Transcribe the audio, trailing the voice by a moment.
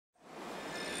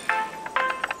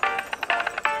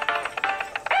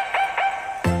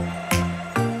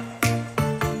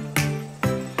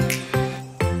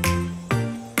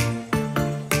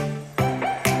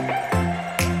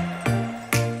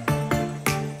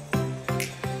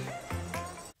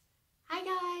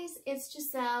it's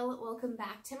Giselle. Welcome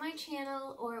back to my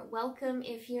channel, or welcome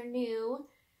if you're new.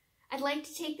 I'd like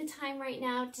to take the time right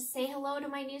now to say hello to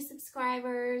my new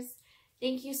subscribers.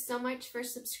 Thank you so much for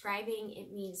subscribing.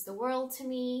 It means the world to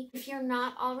me. If you're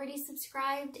not already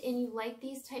subscribed and you like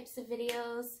these types of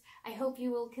videos, I hope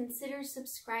you will consider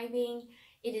subscribing.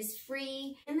 It is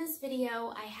free. In this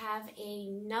video, I have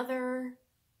another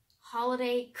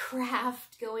holiday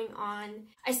craft going on.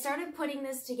 I started putting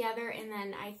this together and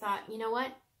then I thought, you know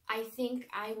what? I think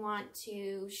I want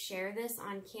to share this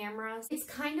on camera. It's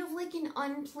kind of like an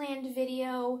unplanned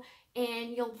video,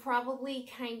 and you'll probably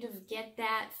kind of get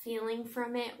that feeling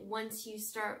from it once you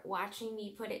start watching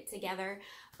me put it together.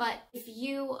 But if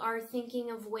you are thinking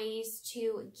of ways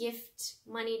to gift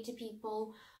money to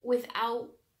people without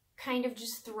kind of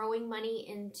just throwing money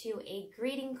into a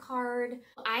greeting card,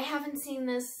 I haven't seen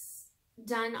this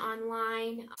done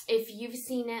online. If you've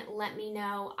seen it, let me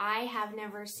know. I have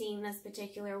never seen this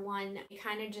particular one. It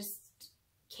kind of just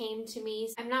came to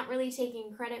me. I'm not really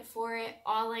taking credit for it.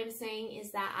 All I'm saying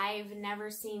is that I've never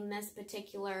seen this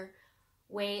particular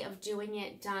way of doing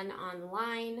it done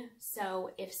online.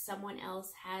 So if someone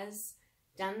else has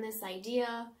done this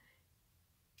idea,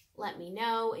 let me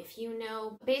know if you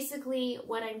know. Basically,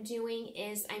 what I'm doing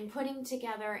is I'm putting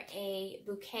together a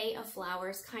bouquet of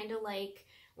flowers, kind of like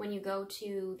when you go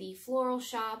to the floral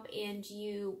shop and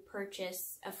you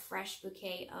purchase a fresh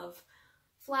bouquet of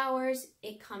flowers.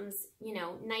 It comes, you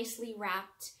know, nicely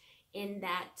wrapped in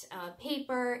that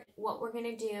paper. What we're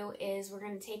going to do is we're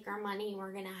going to take our money,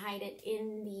 we're going to hide it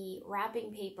in the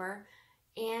wrapping paper,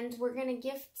 and we're going to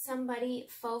gift somebody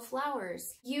faux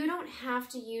flowers. You don't have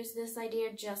to use this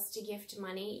idea just to gift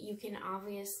money. You can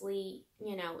obviously,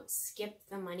 you know, skip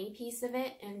the money piece of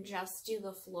it and just do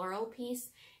the floral piece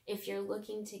if you're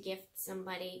looking to gift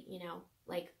somebody, you know,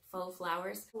 like faux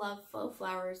flowers. I love faux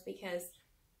flowers because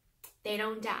they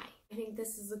don't die. I think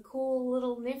this is a cool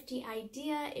little nifty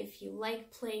idea if you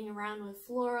like playing around with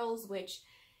florals, which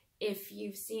if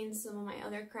you've seen some of my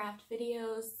other craft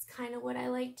videos, it's kind of what I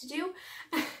like to do.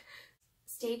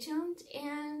 Stay tuned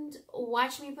and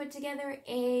watch me put together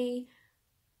I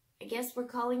guess we're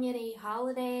calling it a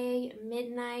holiday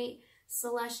midnight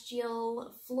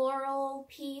celestial floral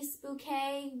piece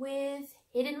bouquet with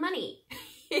hidden money.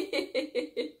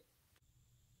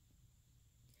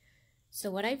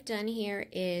 So what I've done here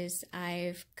is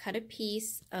I've cut a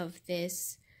piece of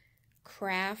this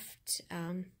Kraft,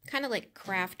 kind of like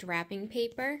Kraft wrapping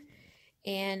paper,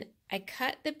 and I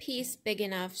cut the piece big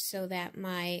enough so that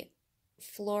my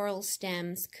floral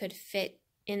stems could fit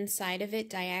inside of it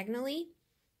diagonally.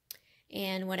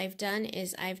 And what I've done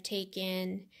is I've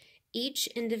taken each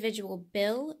individual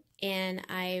bill and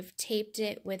I've taped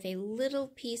it with a little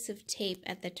piece of tape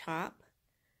at the top.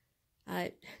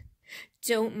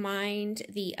 Don't mind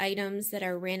the items that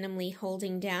are randomly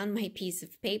holding down my piece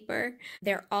of paper.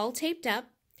 They're all taped up.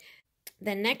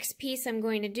 The next piece I'm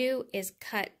going to do is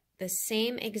cut the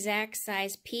same exact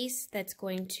size piece that's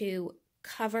going to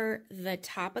cover the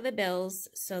top of the bills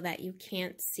so that you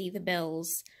can't see the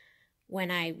bills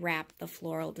when I wrap the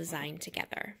floral design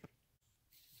together.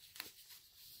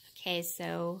 Okay,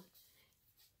 so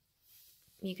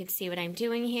you can see what I'm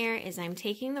doing here is I'm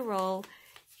taking the roll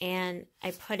and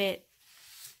I put it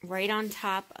right on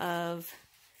top of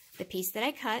the piece that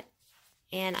I cut,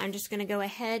 and I'm just going to go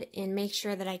ahead and make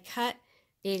sure that I cut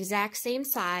the exact same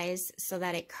size so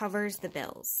that it covers the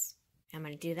bills. I'm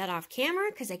going to do that off camera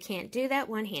because I can't do that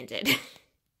one-handed.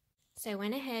 So I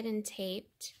went ahead and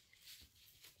taped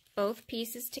both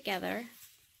pieces together,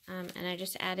 and I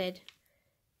just added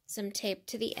some tape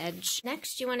to the edge.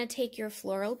 Next, you want to take your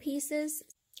floral pieces.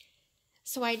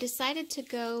 So I decided to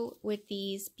go with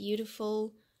these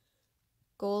beautiful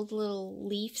gold little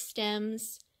leaf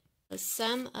stems.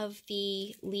 Some of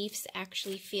the leaves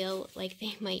actually feel like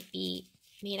they might be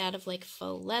made out of like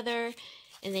faux leather,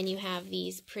 and then you have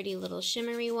these pretty little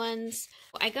shimmery ones.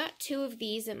 I got 2 of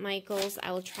these at Michael's.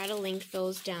 I will try to link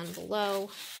those down below.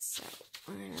 So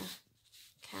we're gonna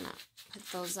kind of put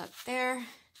those up there,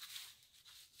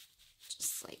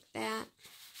 just like that.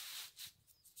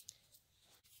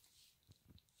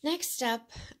 Next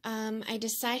up, I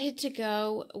decided to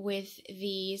go with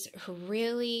these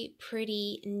really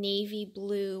pretty navy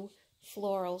blue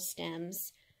floral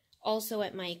stems, also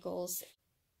at Michael's.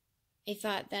 I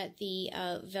thought that the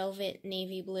velvet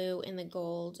navy blue and the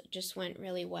gold just went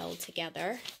really well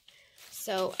together.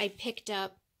 So I picked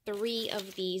up 3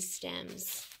 of these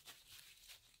stems.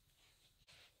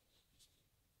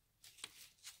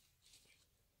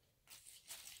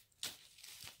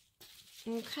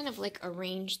 And kind of like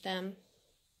arrange them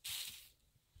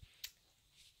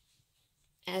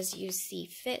as you see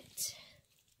fit.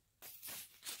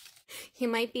 You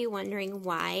might be wondering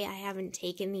why I haven't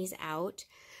taken these out.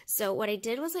 So what I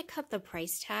did was I cut the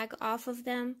price tag off of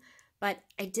them, but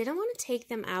I didn't want to take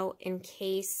them out in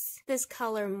case this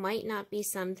color might not be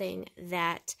something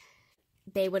that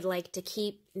they would like to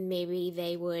keep. Maybe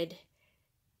they would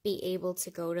be able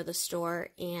to go to the store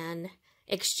and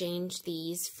exchange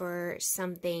these for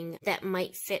something that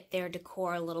might fit their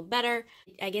decor a little better.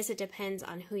 I guess it depends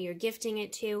on who you're gifting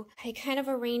it to. I kind of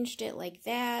arranged it like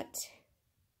that.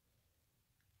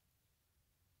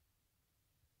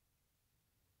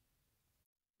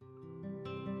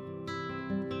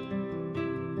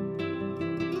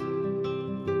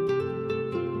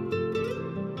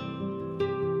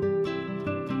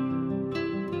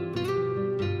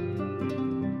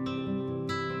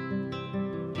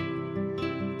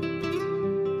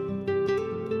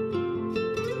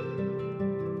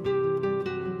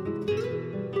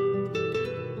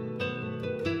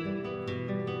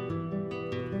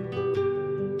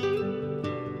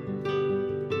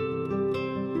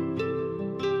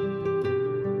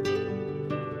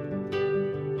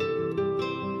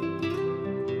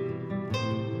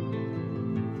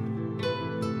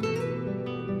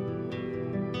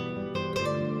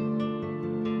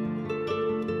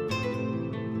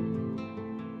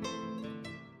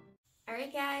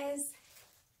 Alright guys,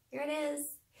 here it is.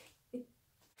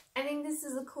 I think this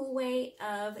is a cool way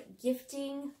of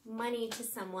gifting money to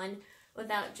someone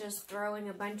without just throwing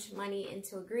a bunch of money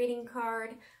into a greeting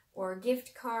card or a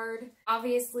gift card.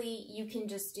 Obviously, you can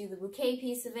just do the bouquet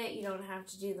piece of it. You don't have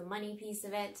to do the money piece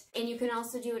of it. And you can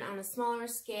also do it on a smaller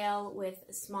scale with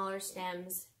smaller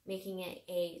stems, making it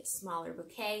a smaller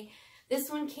bouquet. This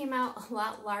one came out a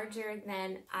lot larger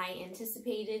than I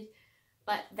anticipated,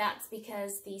 but that's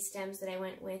because the stems that I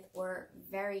went with were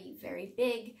very, very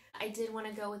big. I did want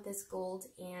to go with this gold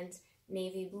and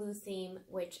navy blue theme,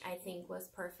 which I think was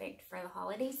perfect for the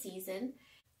holiday season.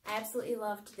 I absolutely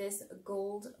loved this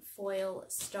gold foil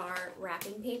star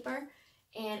wrapping paper,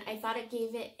 and I thought it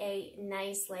gave it a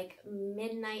nice like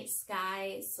midnight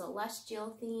sky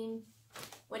celestial theme.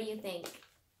 What do you think?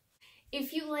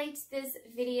 If you liked this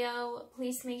video,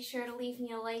 please make sure to leave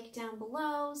me a like down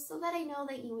below so that I know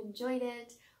that you enjoyed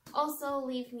it. Also,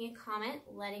 leave me a comment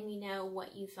letting me know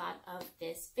what you thought of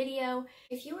this video.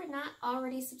 If you are not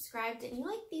already subscribed and you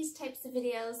like these types of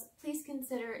videos, please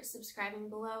consider subscribing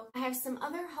below. I have some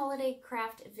other holiday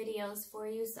craft videos for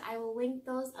you, so I will link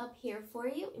those up here for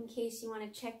you in case you want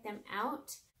to check them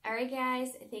out. Alright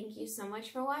guys, thank you so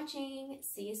much for watching.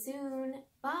 See you soon.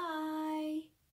 Bye!